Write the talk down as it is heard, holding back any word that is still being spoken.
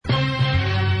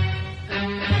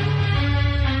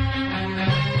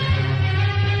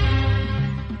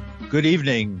Good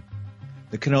evening.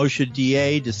 The Kenosha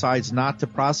DA decides not to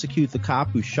prosecute the cop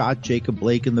who shot Jacob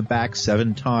Blake in the back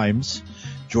 7 times.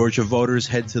 Georgia voters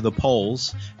head to the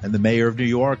polls, and the mayor of New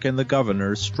York and the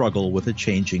governor struggle with a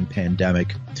changing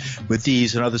pandemic. With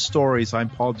these and other stories, I'm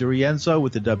Paul DiRienzo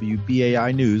with the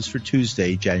WBAI News for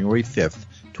Tuesday, January 5th,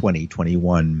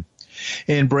 2021.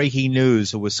 In breaking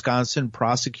news, a Wisconsin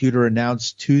prosecutor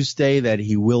announced Tuesday that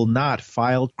he will not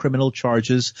file criminal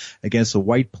charges against a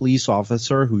white police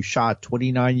officer who shot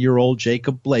 29-year-old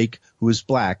Jacob Blake, who is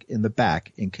black, in the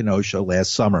back in Kenosha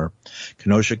last summer.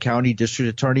 Kenosha County District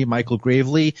Attorney Michael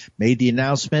Gravely made the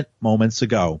announcement moments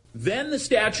ago. Then the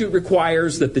statute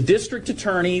requires that the district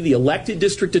attorney, the elected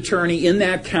district attorney in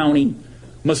that county,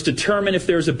 must determine if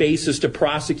there's a basis to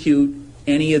prosecute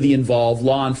any of the involved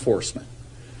law enforcement.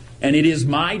 And it is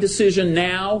my decision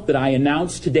now that I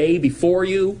announce today before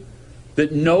you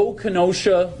that no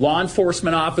Kenosha law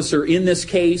enforcement officer in this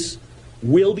case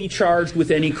will be charged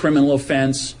with any criminal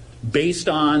offense based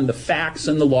on the facts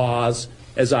and the laws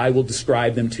as I will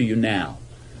describe them to you now.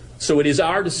 So it is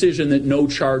our decision that no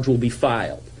charge will be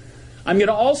filed. I'm going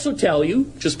to also tell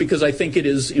you, just because I think it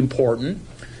is important,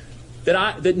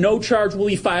 that no charge will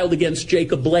be filed against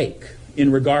Jacob Blake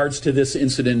in regards to this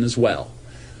incident as well.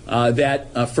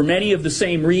 For many of the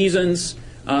same reasons,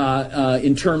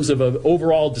 in terms of an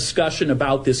overall discussion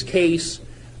about this case,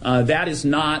 that is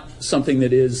not something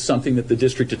that the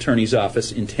district attorney's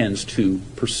office intends to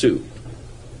pursue.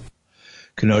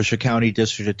 Kenosha County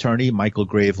District Attorney Michael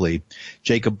Gravely.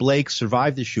 Jacob Blake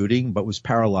survived the shooting but was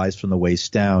paralyzed from the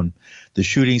waist down. The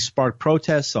shooting sparked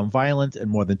protests, some violent, and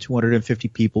more than 250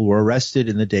 people were arrested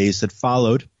in the days that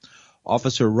followed.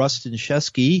 Officer Rustin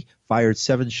Shesky fired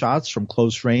 7 shots from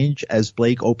close range as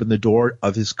Blake opened the door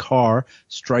of his car,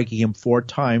 striking him 4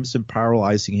 times and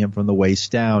paralyzing him from the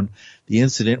waist down. The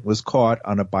incident was caught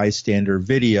on a bystander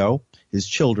video. His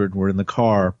children were in the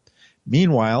car.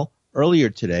 Meanwhile, earlier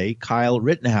today, Kyle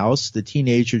Rittenhouse, the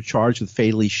teenager charged with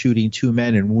fatally shooting 2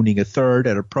 men and wounding a third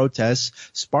at a protest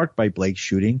sparked by Blake's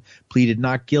shooting, pleaded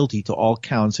not guilty to all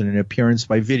counts in an appearance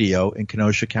by video in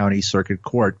Kenosha County Circuit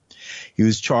Court. He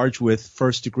was charged with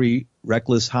first-degree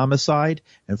reckless homicide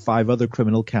and 5 other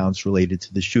criminal counts related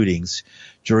to the shootings.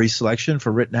 Jury selection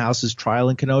for Rittenhouse's trial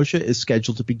in Kenosha is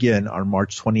scheduled to begin on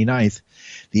March 29th.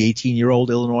 The 18-year-old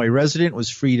Illinois resident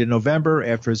was freed in November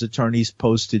after his attorneys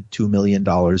posted $2 million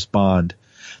bond.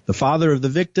 The father of the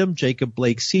victim, Jacob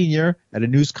Blake Sr., at a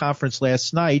news conference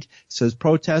last night, says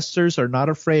protesters are not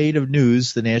afraid of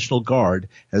news the National Guard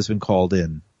has been called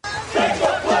in.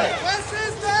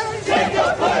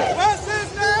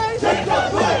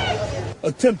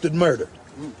 Attempted murder.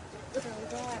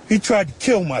 He tried to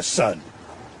kill my son.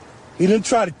 He didn't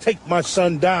try to take my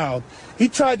son down. He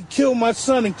tried to kill my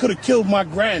son and could have killed my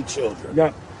grandchildren.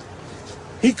 Yeah.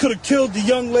 He could have killed the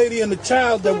young lady and the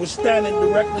child that was standing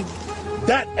directly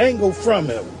that angle from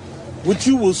him, which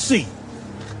you will see,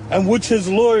 and which his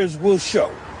lawyers will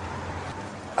show.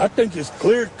 I think it's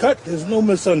clear cut. There's no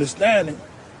misunderstanding.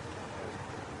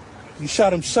 He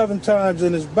shot him 7 times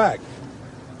in his back.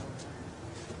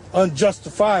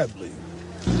 Unjustifiably.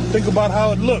 Think about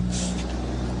how it looks.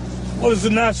 What is the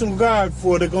National Guard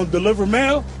for? They're going to deliver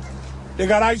mail? They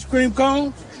got ice cream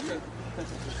cones?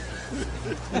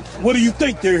 What do you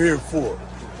think they're here for?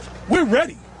 We're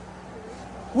ready.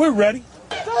 We're ready.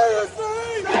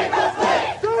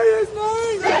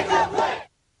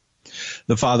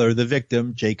 The father of the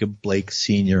victim, Jacob Blake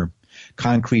Sr.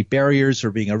 Concrete barriers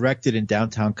are being erected in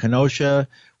downtown Kenosha,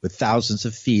 with thousands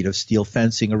of feet of steel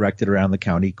fencing erected around the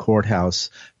county courthouse.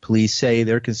 Police say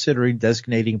they're considering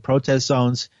designating protest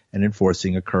zones and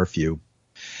enforcing a curfew.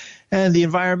 And the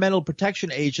Environmental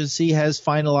Protection Agency has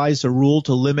finalized a rule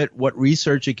to limit what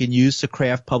research it can use to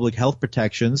craft public health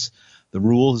protections. The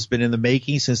rule has been in the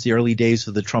making since the early days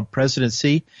of the Trump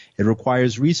presidency. It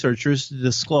requires researchers to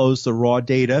disclose the raw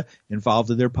data involved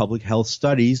in their public health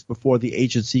studies before the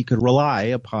agency could rely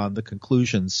upon the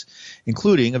conclusions,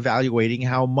 including evaluating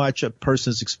how much a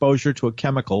person's exposure to a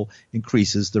chemical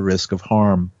increases the risk of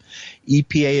harm.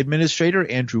 EPA Administrator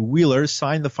Andrew Wheeler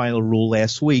signed the final rule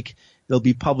last week. It'll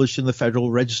be published in the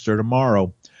Federal Register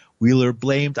tomorrow. Wheeler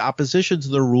blamed opposition to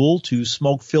the rule to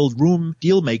smoke-filled room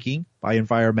deal-making by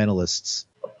environmentalists.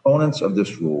 Opponents of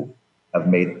this rule have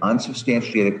made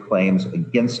unsubstantiated claims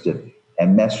against it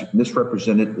and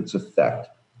misrepresented its effect,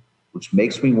 which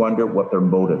makes me wonder what their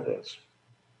motive is.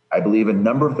 I believe a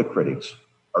number of the critics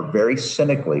are very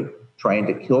cynically trying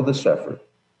to kill this effort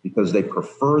because they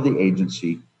prefer the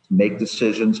agency to make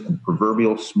decisions in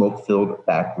proverbial smoke-filled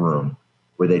back room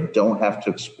where they don't have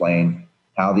to explain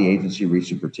how the agency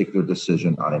reached a particular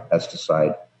decision on a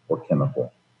pesticide or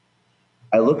chemical.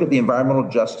 I look at the environmental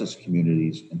justice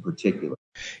communities in particular.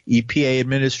 EPA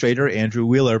Administrator Andrew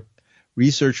Wheeler.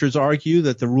 Researchers argue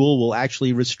that the rule will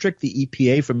actually restrict the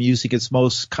EPA from using its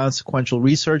most consequential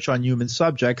research on human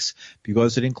subjects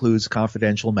because it includes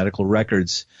confidential medical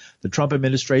records. The Trump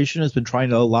administration has been trying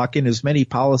to lock in as many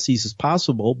policies as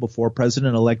possible before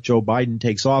President-elect Joe Biden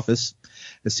takes office.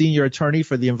 A senior attorney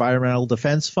for the Environmental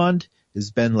Defense Fund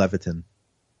is Ben Levitin.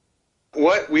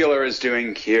 What Wheeler is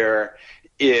doing here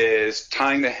is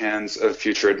tying the hands of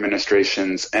future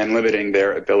administrations and limiting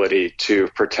their ability to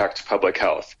protect public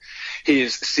health.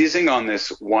 He's seizing on this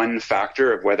one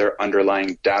factor of whether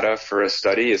underlying data for a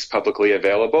study is publicly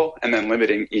available and then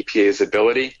limiting EPA's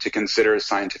ability to consider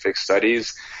scientific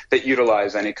studies that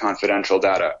utilize any confidential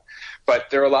data.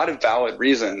 But there are a lot of valid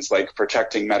reasons, like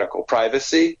protecting medical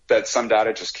privacy, that some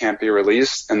data just can't be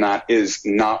released, and that is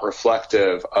not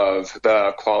reflective of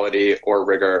the quality or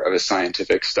rigor of a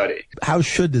scientific study. How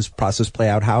should this process play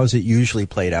out? How has it usually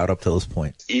played out up to this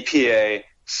point? EPA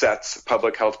sets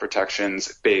public health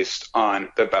protections based on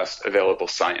the best available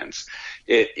science.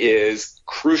 It is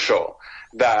crucial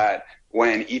that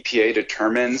when EPA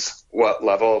determines what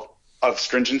level of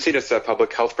stringency to set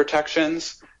public health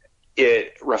protections,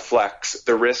 it reflects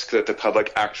the risk that the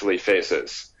public actually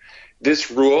faces.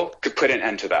 This rule could put an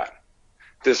end to that.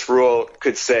 This rule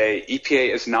could say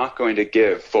EPA is not going to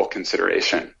give full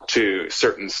consideration to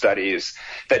certain studies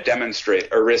that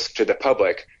demonstrate a risk to the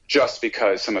public just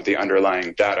because some of the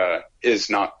underlying data is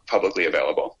not publicly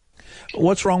available.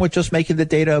 What's wrong with just making the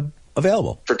data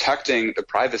available? Protecting the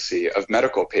privacy of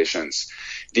medical patients.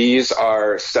 These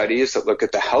are studies that look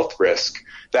at the health risk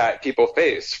that people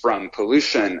face from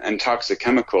pollution and toxic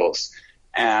chemicals.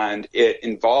 And it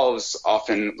involves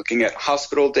often looking at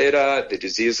hospital data, the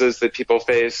diseases that people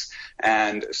face.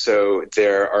 And so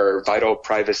there are vital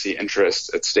privacy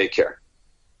interests at stake here.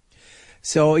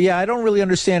 So, yeah, I don't really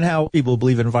understand how people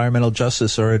believe environmental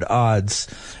justice are at odds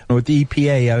with the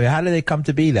EPA. I mean, how do they come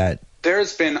to be that?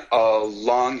 There's been a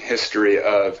long history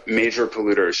of major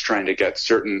polluters trying to get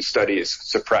certain studies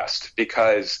suppressed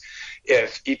because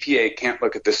if EPA can't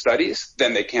look at the studies,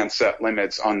 then they can't set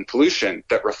limits on pollution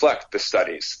that reflect the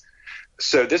studies.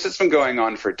 So this has been going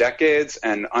on for decades,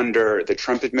 and under the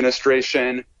Trump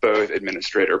administration, both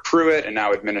Administrator Pruitt and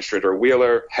now Administrator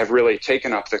Wheeler have really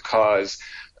taken up the cause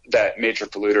that major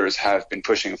polluters have been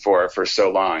pushing for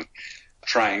so long,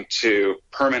 trying to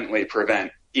permanently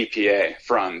prevent EPA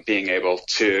from being able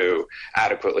to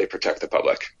adequately protect the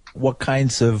public. What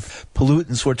kinds of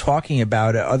pollutants we're talking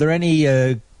about? Are there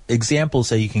any examples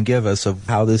that you can give us of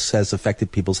how this has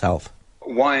affected people's health?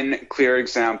 One clear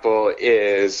example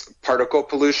is particle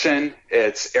pollution.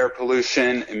 It's air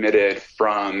pollution emitted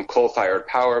from coal-fired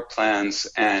power plants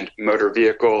and motor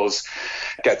vehicles,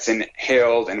 gets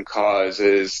inhaled and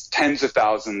causes tens of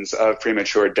thousands of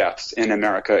premature deaths in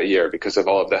America a year because of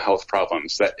all of the health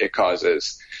problems that it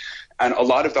causes. And a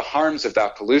lot of the harms of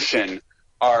that pollution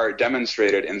are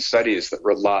demonstrated in studies that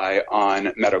rely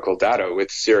on medical data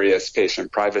with serious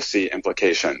patient privacy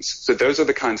implications. So those are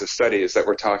the kinds of studies that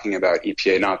we're talking about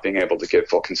EPA not being able to give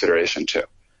full consideration to.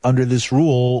 Under this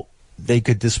rule, they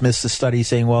could dismiss the study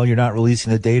saying, well, you're not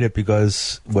releasing the data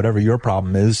because whatever your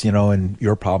problem is, and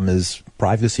your problem is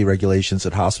privacy regulations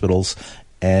at hospitals,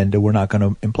 and we're not going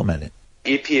to implement it.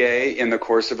 EPA, in the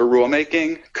course of a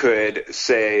rulemaking, could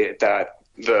say that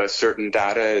the certain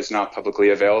data is not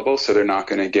publicly available, so they're not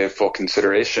going to give full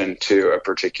consideration to a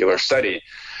particular study.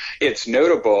 It's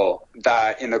notable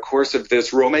that in the course of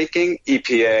this rulemaking,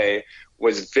 EPA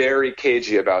was very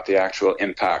cagey about the actual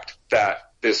impact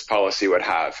that this policy would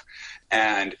have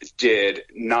and did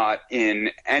not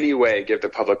in any way give the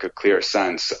public a clear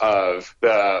sense of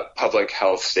the public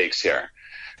health stakes here.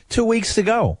 2 weeks to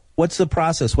go. What's the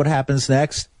process? What happens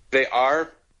next? They are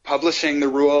publishing the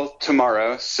rule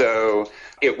tomorrow, so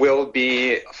it will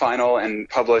be final and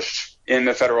published in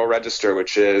the Federal Register,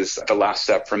 which is the last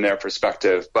step from their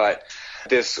perspective. But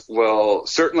this will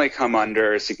certainly come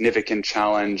under significant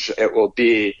challenge. It will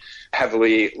be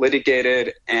heavily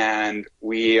litigated, and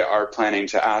we are planning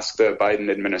to ask the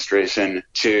Biden administration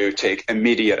to take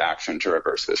immediate action to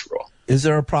reverse this rule. Is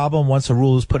there a problem once a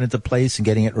rule is put into place and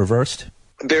getting it reversed?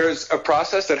 There's a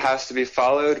process that has to be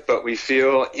followed, but we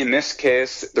feel in this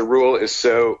case the rule is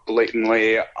so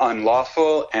blatantly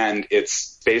unlawful and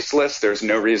it's baseless. There's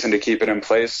no reason to keep it in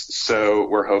place, so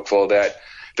we're hopeful that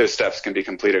those steps can be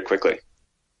completed quickly.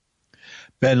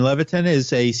 Ben Levitin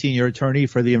is a senior attorney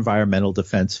for the Environmental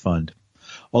Defense Fund.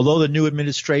 Although the new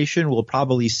administration will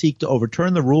probably seek to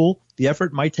overturn the rule, the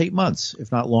effort might take months,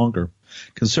 if not longer.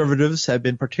 Conservatives have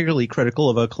been particularly critical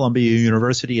of a Columbia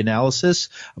University analysis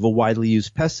of a widely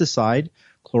used pesticide,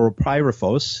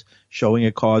 chlorpyrifos, showing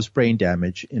it caused brain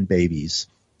damage in babies.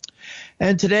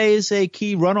 And today is a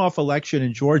key runoff election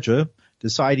in Georgia,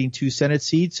 deciding 2 Senate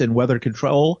seats and whether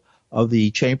control of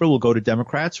the chamber will go to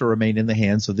Democrats or remain in the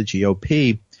hands of the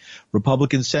GOP.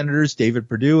 Republican Senators David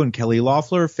Perdue and Kelly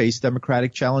Loeffler face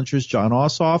Democratic challengers Jon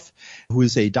Ossoff, who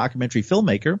is a documentary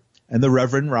filmmaker, and the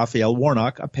Reverend Raphael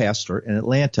Warnock, a pastor in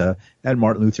Atlanta at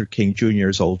Martin Luther King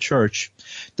Jr.'s old church.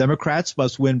 Democrats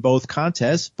must win both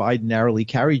contests. Biden narrowly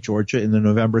carried Georgia in the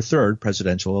November 3rd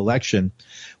presidential election.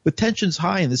 With tensions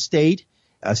high in the state,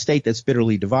 a state that's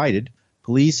bitterly divided,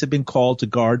 police have been called to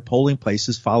guard polling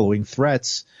places following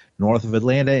threats. North of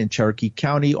Atlanta in Cherokee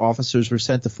County, officers were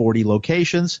sent to 40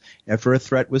 locations after a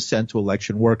threat was sent to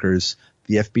election workers.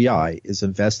 The FBI is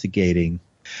investigating.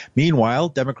 Meanwhile,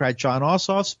 Democrat Jon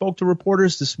Ossoff spoke to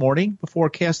reporters this morning before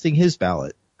casting his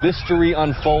ballot. History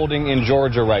unfolding in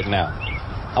Georgia right now.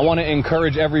 I want to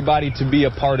encourage everybody to be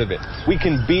a part of it. We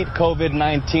can beat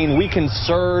COVID-19. We can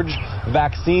surge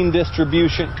vaccine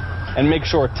distribution and make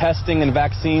sure testing and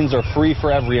vaccines are free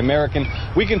for every American.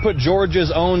 We can put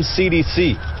Georgia's own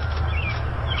CDC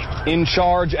in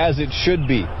charge, as it should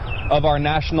be, of our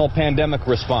national pandemic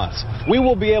response. We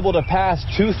will be able to pass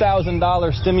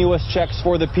 $2,000 stimulus checks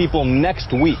for the people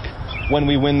next week when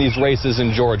we win these races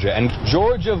in Georgia. And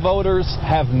Georgia voters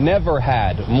have never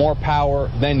had more power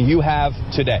than you have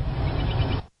today.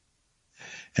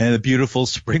 And the beautiful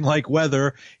spring-like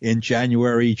weather in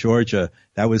January, Georgia.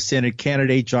 That was Senate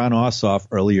candidate Jon Ossoff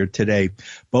earlier today.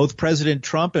 Both President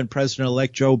Trump and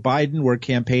President-elect Joe Biden were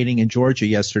campaigning in Georgia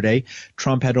yesterday.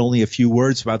 Trump had only a few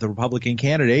words about the Republican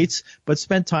candidates, but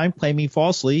spent time claiming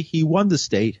falsely he won the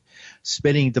state,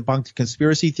 spinning debunked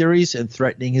conspiracy theories and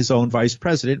threatening his own vice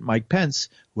president, Mike Pence,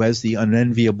 who has the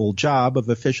unenviable job of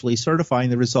officially certifying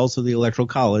the results of the Electoral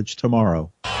College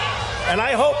tomorrow. And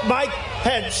I hope Mike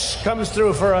Pence comes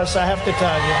through for us, I have to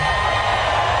tell you.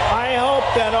 I hope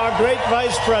that our great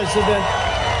vice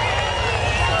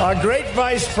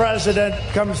president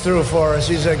comes through for us.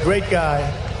 He's a great guy.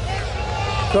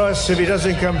 Of course, if he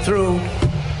doesn't come through,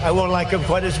 I won't like him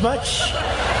quite as much.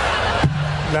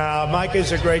 No, Mike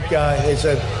is a great guy. He's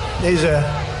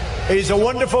a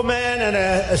wonderful man and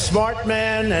a smart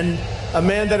man and a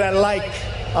man that I like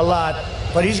a lot.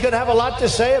 But he's going to have a lot to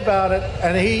say about it.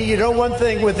 And one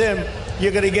thing with him,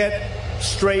 you're going to get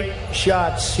straight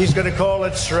shots. He's going to call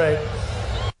it straight.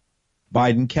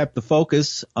 Biden kept the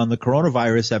focus on the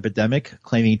coronavirus epidemic,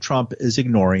 claiming Trump is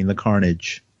ignoring the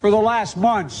carnage. For the last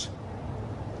months,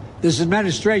 this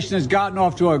administration has gotten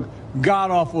off to a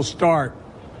god-awful start.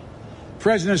 The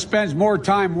president spends more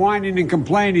time whining and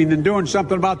complaining than doing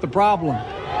something about the problem.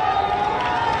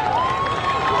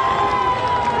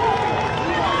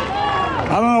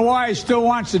 I don't know why he still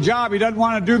wants the job. He doesn't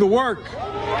want to do the work.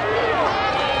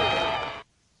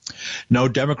 No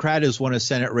Democrat has won a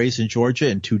Senate race in Georgia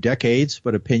in 2 decades,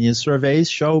 but opinion surveys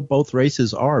show both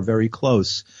races are very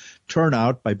close.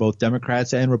 Turnout by both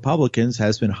Democrats and Republicans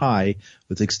has been high,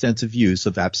 with extensive use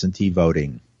of absentee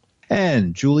voting.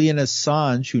 And Julian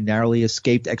Assange, who narrowly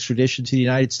escaped extradition to the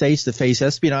United States to face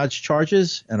espionage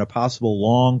charges and a possible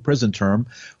long prison term,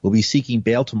 will be seeking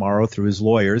bail tomorrow through his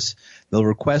lawyers. They'll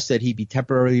request that he be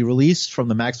temporarily released from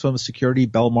the maximum security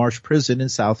Belmarsh prison in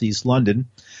southeast London.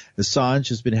 Assange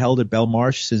has been held at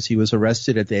Belmarsh since he was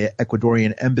arrested at the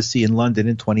Ecuadorian embassy in London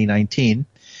in 2019.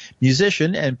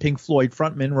 Musician and Pink Floyd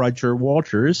frontman Roger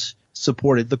Waters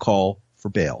supported the call for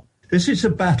bail. This is a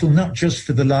battle not just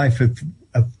for the life of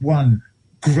one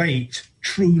great,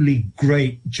 truly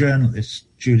great journalist,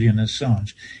 Julian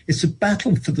Assange. It's a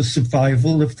battle for the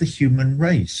survival of the human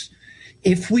race.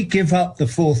 If we give up the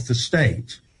fourth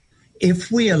estate,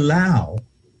 if we allow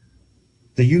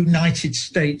the United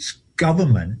States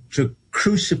government to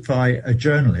crucify a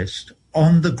journalist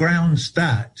on the grounds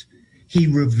that he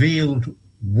revealed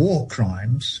war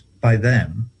crimes by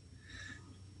them,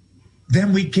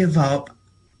 then we give up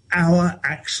our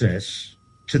access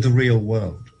to the real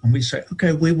world. And we say,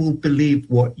 okay, we will believe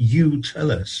what you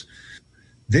tell us.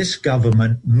 This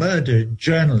government murdered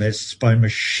journalists by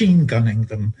machine gunning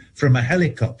them from a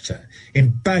helicopter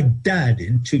in Baghdad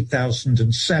in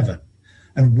 2007.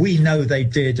 And we know they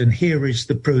did, and here is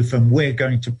the proof, and we're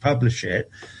going to publish it.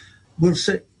 We'll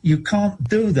say, you can't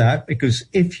do that, because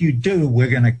if you do, we're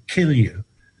going to kill you.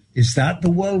 Is that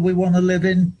the world we want to live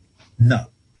in? No.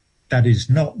 That is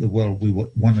not the world we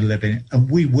want to live in,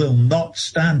 and we will not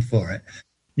stand for it.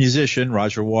 Musician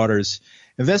Roger Waters.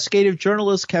 Investigative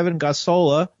journalist Kevin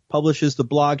Gossola publishes the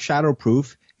blog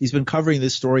Shadowproof. He's been covering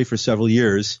this story for several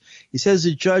years. He says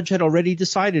the judge had already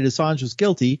decided Assange was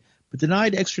guilty, but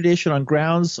denied extradition on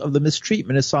grounds of the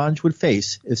mistreatment Assange would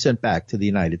face if sent back to the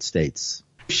United States.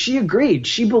 She agreed.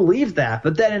 She believed that.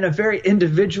 But then in a very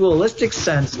individualistic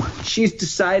sense, she's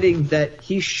deciding that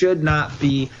he should not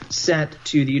be sent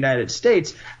to the United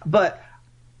States. But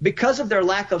because of their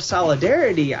lack of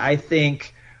solidarity, I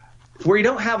think we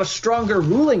don't have a stronger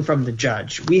ruling from the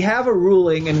judge. We have a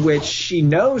ruling in which she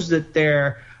knows that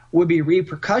there would be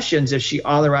repercussions if she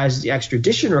authorizes the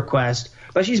extradition request,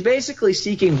 but she's basically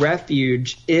seeking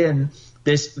refuge in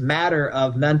this matter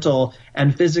of mental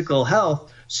and physical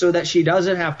health so that she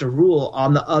doesn't have to rule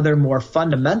on the other more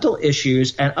fundamental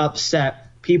issues and upset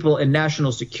people in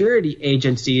national security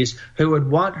agencies who would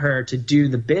want her to do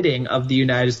the bidding of the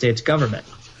United States government.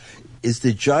 Is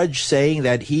the judge saying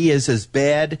that he is as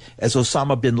bad as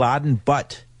Osama bin Laden,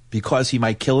 but because he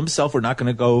might kill himself, we're not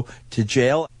going to go to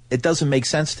jail? It doesn't make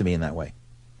sense to me in that way.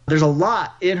 There's a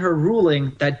lot in her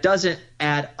ruling that doesn't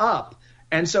add up.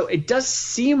 And so it does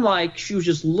seem like she was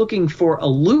just looking for a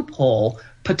loophole,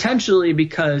 potentially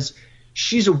because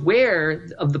she's aware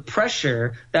of the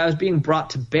pressure that was being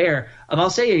brought to bear. I'll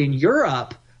say in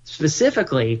Europe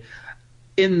specifically,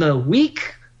 in the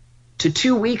week to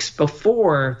 2 weeks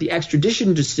before the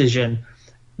extradition decision,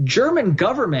 German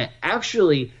government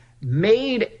actually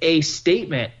made a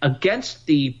statement against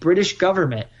the British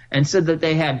government and said that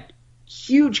they had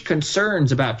huge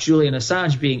concerns about Julian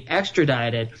Assange being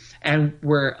extradited and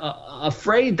were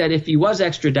afraid that if he was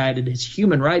extradited, his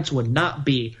human rights would not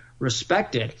be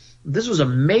respected. This was a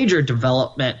major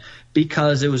development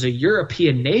because it was a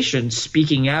European nation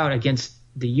speaking out against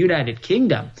the United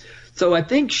Kingdom. So I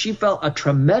think she felt a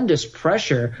tremendous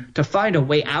pressure to find a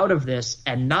way out of this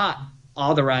and not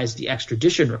authorize the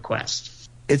extradition request.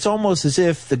 It's almost as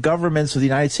if the governments of the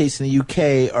United States and the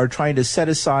UK are trying to set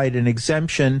aside an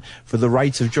exemption for the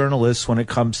rights of journalists when it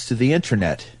comes to the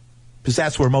internet, because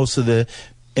that's where most of the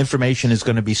information is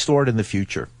going to be stored in the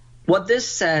future. What this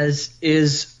says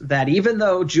is that even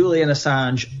though Julian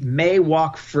Assange may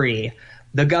walk free,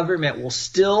 the government will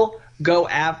still go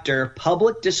after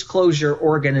public disclosure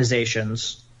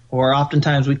organizations, or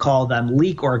oftentimes we call them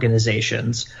leak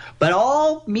organizations. But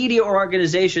all media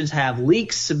organizations have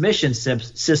leak submission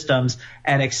systems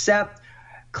and accept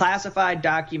classified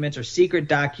documents or secret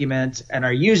documents and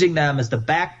are using them as the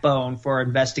backbone for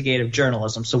investigative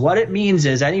journalism. So what it means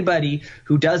is anybody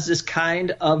who does this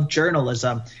kind of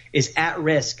journalism is at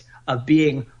risk of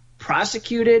being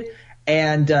prosecuted.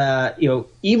 And,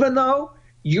 even though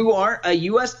you aren't a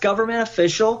U.S. government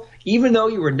official, even though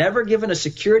you were never given a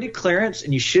security clearance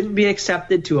and you shouldn't be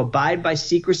accepted to abide by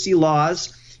secrecy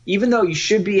laws, even though you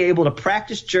should be able to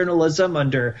practice journalism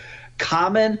under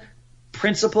common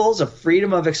principles of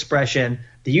freedom of expression,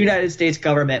 the United States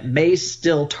government may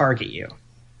still target you.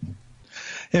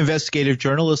 Investigative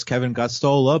journalist Kevin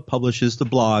Gosztola publishes the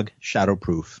blog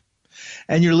Shadowproof.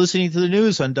 And you're listening to the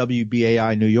news on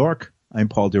WBAI New York. I'm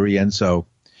Paul DiRienzo.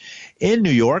 In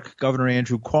New York, Governor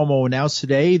Andrew Cuomo announced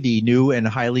today the new and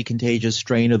highly contagious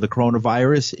strain of the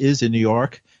coronavirus is in New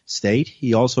York State.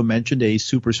 He also mentioned a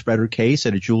super spreader case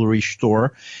at a jewelry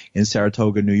store in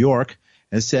Saratoga, New York,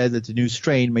 and said that the new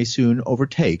strain may soon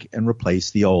overtake and replace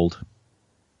the old.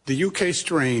 The UK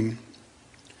strain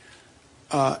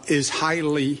is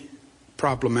highly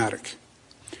problematic,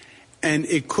 and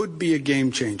it could be a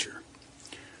game changer.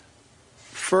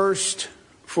 First,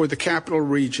 for the capital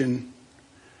region,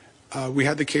 we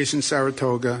had the case in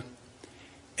Saratoga.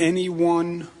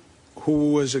 Anyone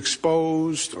who was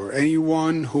exposed or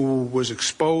anyone who was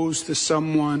exposed to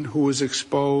someone who was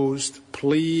exposed,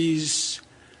 please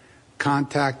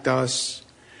contact us.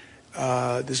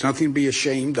 There's nothing to be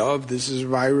ashamed of. This is a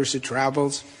virus. It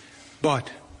travels. But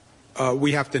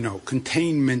we have to know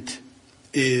containment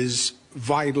is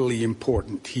vitally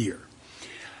important here.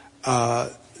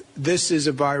 This is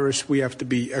a virus we have to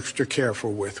be extra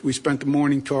careful with. We spent the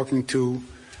morning talking to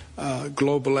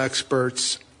global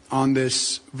experts on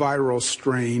this viral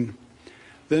strain.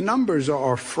 The numbers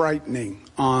are frightening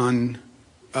on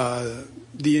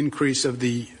the increase of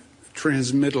the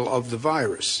transmittal of the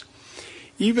virus.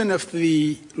 Even if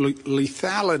the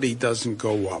lethality doesn't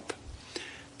go up,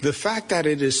 the fact that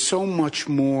it is so much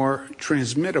more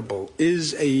transmittable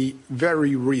is a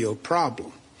very real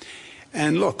problem.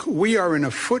 And look, we are in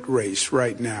a foot race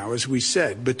right now, as we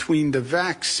said, between the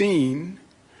vaccine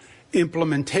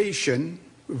implementation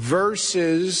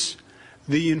versus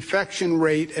the infection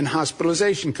rate and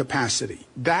hospitalization capacity.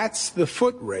 That's the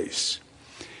foot race.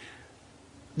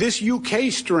 This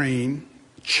UK strain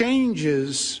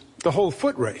changes the whole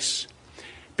foot race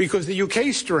because the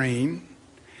UK strain,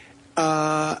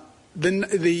 the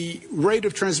rate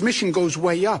of transmission goes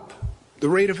way up. The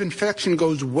rate of infection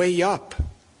goes way up.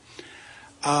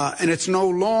 And it's no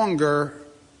longer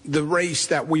the race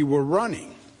that we were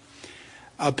running.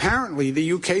 Apparently,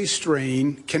 the UK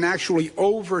strain can actually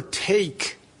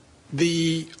overtake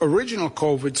the original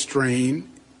COVID strain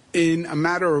in a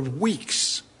matter of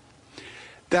weeks.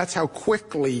 That's how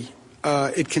quickly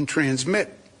it can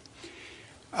transmit.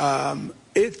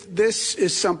 This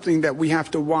is something that we have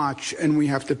to watch and we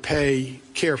have to pay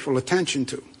careful attention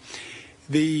to.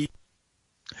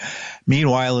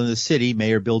 Meanwhile, in the city,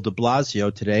 Mayor Bill de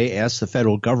Blasio today asked the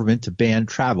federal government to ban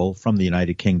travel from the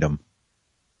United Kingdom.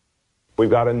 We've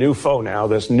got a new foe now,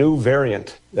 this new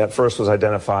variant that first was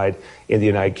identified in the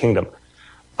United Kingdom.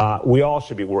 We all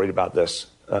should be worried about this.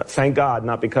 Thank God,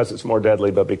 not because it's more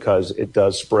deadly, but because it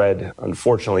does spread,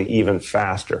 unfortunately, even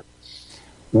faster.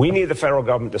 We need the federal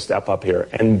government to step up here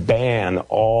and ban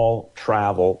all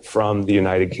travel from the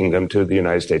United Kingdom to the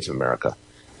United States of America.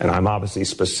 And I'm obviously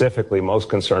specifically most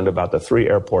concerned about the 3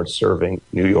 airports serving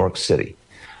New York City.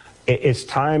 It's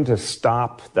time to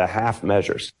stop the half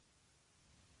measures.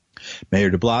 Mayor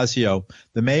de Blasio,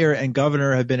 the mayor and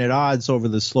governor have been at odds over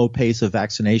the slow pace of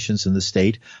vaccinations in the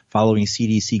state. Following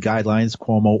CDC guidelines,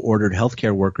 Cuomo ordered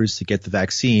healthcare workers to get the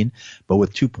vaccine, but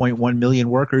with 2.1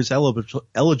 million workers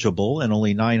eligible and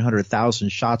only 900,000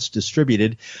 shots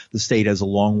distributed, the state has a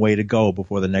long way to go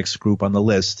before the next group on the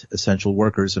list, essential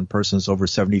workers and persons over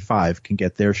 75, can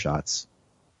get their shots.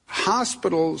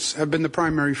 Hospitals have been the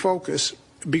primary focus,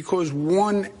 because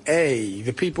 1A,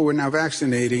 the people we're now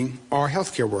vaccinating, are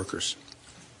healthcare workers.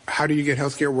 How do you get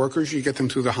healthcare workers? You get them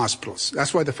through the hospitals.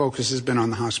 That's why the focus has been on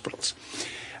the hospitals.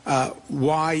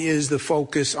 Why is the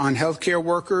focus on healthcare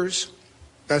workers?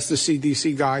 That's the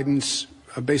CDC guidance.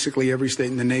 Basically, every state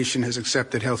in the nation has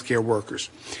accepted healthcare workers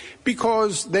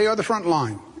because they are the front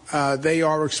line. They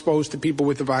are exposed to people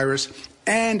with the virus,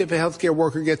 and if a healthcare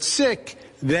worker gets sick,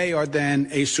 they are then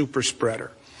a super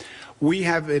spreader. We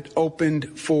have it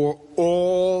opened for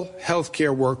all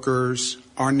healthcare workers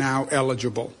are now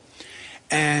eligible.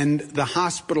 And the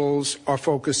hospitals are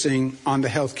focusing on the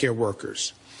healthcare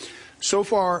workers. So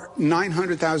far,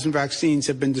 900,000 vaccines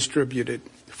have been distributed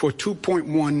for 2.1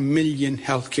 million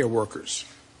healthcare workers.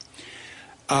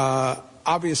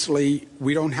 Obviously,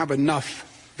 we don't have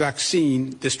enough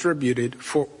vaccine distributed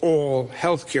for all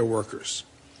healthcare workers.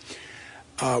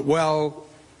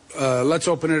 Let's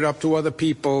open it up to other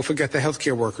people, forget the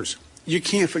healthcare workers. You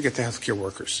can't forget the healthcare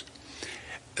workers.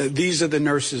 These are the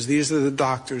nurses, these are the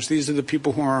doctors, these are the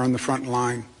people who are on the front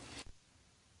line.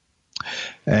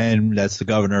 And that's the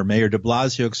governor. Mayor de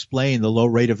Blasio explained the low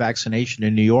rate of vaccination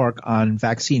in New York on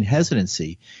vaccine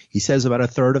hesitancy. He says about a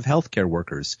third of healthcare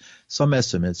workers. Some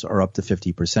estimates are up to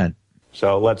 50%.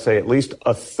 So let's say at least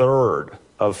a third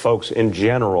of folks in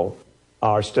general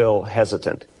are still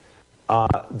hesitant.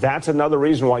 That's another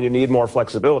reason why you need more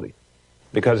flexibility.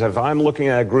 Because if I'm looking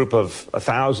at a group of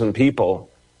 1,000 people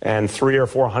and 300 or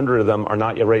 400 of them are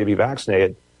not yet ready to be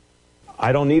vaccinated,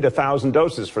 I don't need 1,000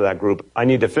 doses for that group. I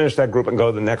need to finish that group and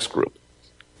go to the next group.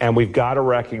 And we've got to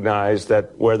recognize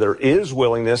that where there is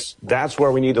willingness, that's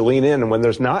where we need to lean in. And when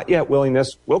there's not yet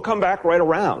willingness, we'll come back right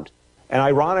around. And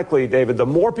ironically, David, the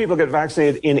more people get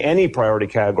vaccinated in any priority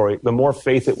category, the more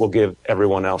faith it will give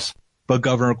everyone else. But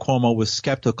Governor Cuomo was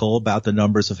skeptical about the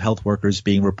numbers of health workers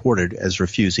being reported as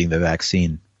refusing the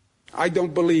vaccine. I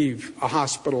don't believe a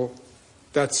hospital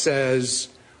that says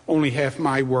only half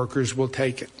my workers will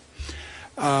take it.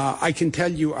 I can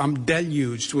tell you I'm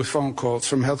deluged with phone calls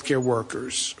from healthcare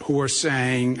workers who are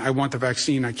saying, I want the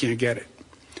vaccine, I can't get it.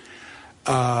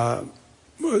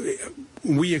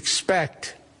 We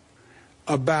expect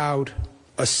about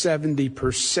a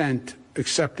 70%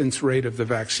 acceptance rate of the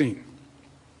vaccine.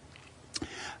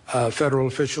 Federal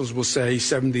officials will say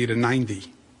 70 to 90.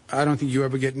 I don't think you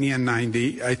ever get near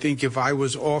 90. I think if I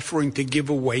was offering to give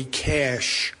away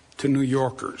cash to New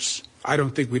Yorkers, I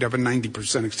don't think we'd have a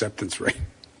 90% acceptance rate.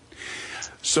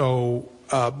 So,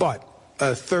 but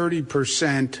a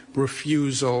 30%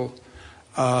 refusal,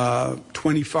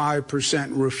 25%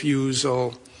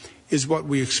 refusal is what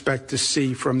we expect to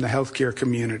see from the healthcare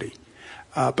community,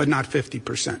 but not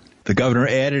 50%. The governor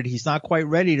added he's not quite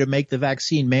ready to make the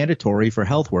vaccine mandatory for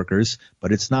health workers,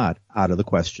 but it's not out of the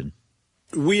question.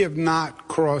 We have not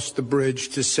crossed the bridge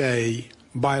to say,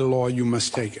 by law, you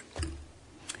must take it.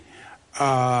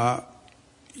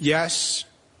 Yes.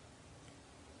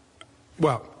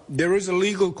 Well, there is a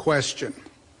legal question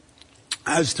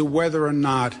as to whether or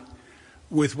not,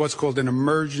 with what's called an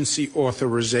emergency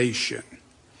authorization,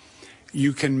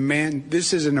 you can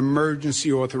this is an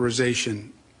emergency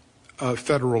authorization of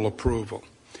federal approval.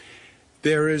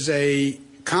 There is a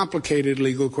complicated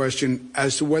legal question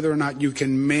as to whether or not you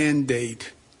can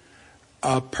mandate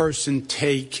a person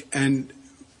take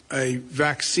a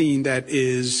vaccine that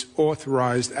is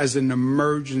authorized as an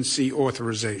emergency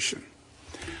authorization.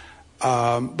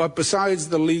 But besides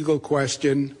the legal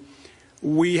question,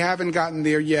 we haven't gotten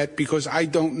there yet because I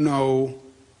don't know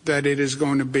that it is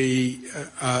going to be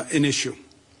an issue.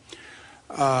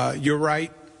 You're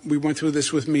right. We went through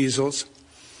this with measles.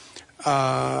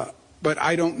 But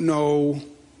I don't know.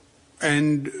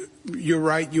 And you're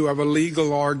right. You have a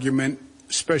legal argument,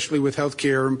 especially with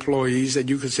healthcare employees, that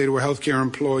you could say to a healthcare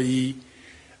employee,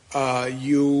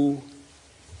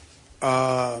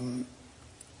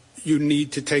 you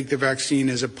need to take the vaccine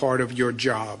as a part of your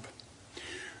job.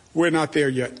 We're not there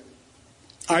yet.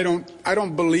 I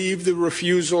don't believe the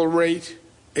refusal rate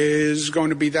is going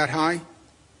to be that high.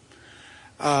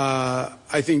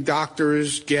 I think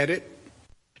doctors get it.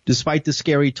 Despite the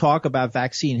scary talk about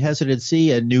vaccine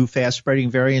hesitancy and new fast-spreading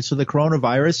variants of the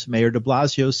coronavirus, Mayor de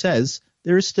Blasio says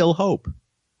there is still hope.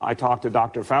 I talked to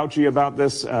Dr. Fauci about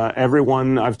this.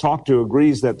 Everyone I've talked to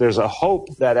agrees that there's a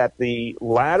hope that at the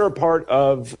latter part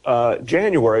of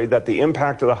January that the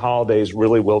impact of the holidays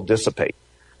really will dissipate.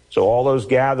 So all those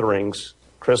gatherings,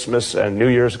 Christmas and New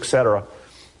Year's, et cetera,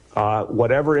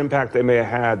 whatever impact they may have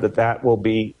had, that will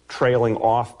be trailing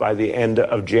off by the end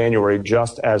of January,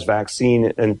 just as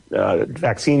vaccine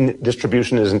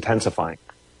distribution is intensifying.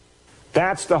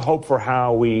 That's the hope for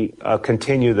how we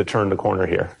continue to turn the corner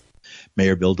here.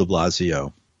 Mayor Bill de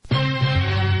Blasio.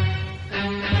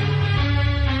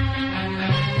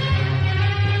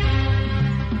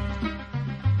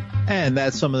 And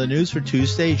that's some of the news for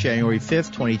Tuesday, January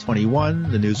 5th, 2021.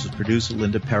 The news was produced by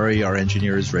Linda Perry. Our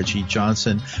engineer is Reggie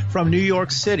Johnson from New York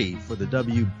City for the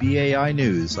WBAI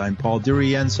News. I'm Paul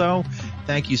DiRienzo.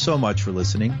 Thank you so much for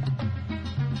listening.